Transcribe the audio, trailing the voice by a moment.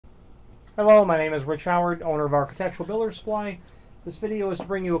Hello, my name is Rich Howard, owner of Architectural Builder Supply. This video is to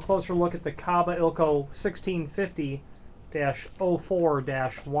bring you a closer look at the Kaba Ilco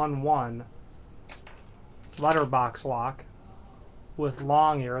 1650-04-11 letterbox lock with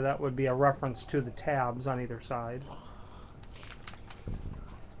long ear. That would be a reference to the tabs on either side.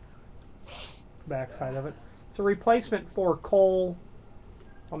 Back side of it. It's a replacement for Cole,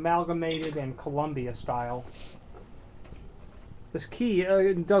 Amalgamated, and Columbia style. This key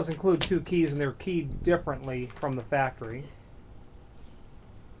does include two keys, and they're keyed differently from the factory.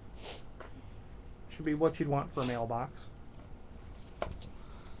 Should be what you'd want for a mailbox.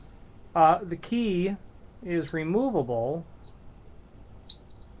 The key is removable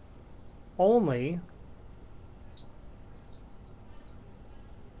only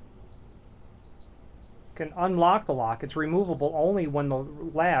can unlock the lock. It's removable only when the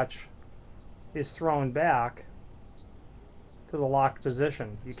latch is thrown back to the locked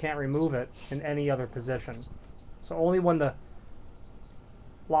position. You can't remove it in any other position. So only when the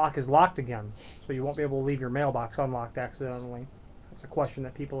lock is locked again. So you won't be able to leave your mailbox unlocked accidentally. That's a question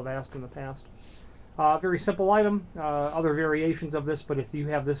that people have asked in the past. Very simple item. Other variations of this, but if you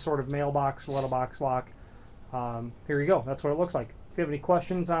have this sort of mailbox, letterbox lock, here you go. That's what it looks like. If you have any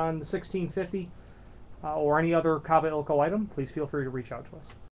questions on the 1650 or any other Kaba Ilco item, please feel free to reach out to us.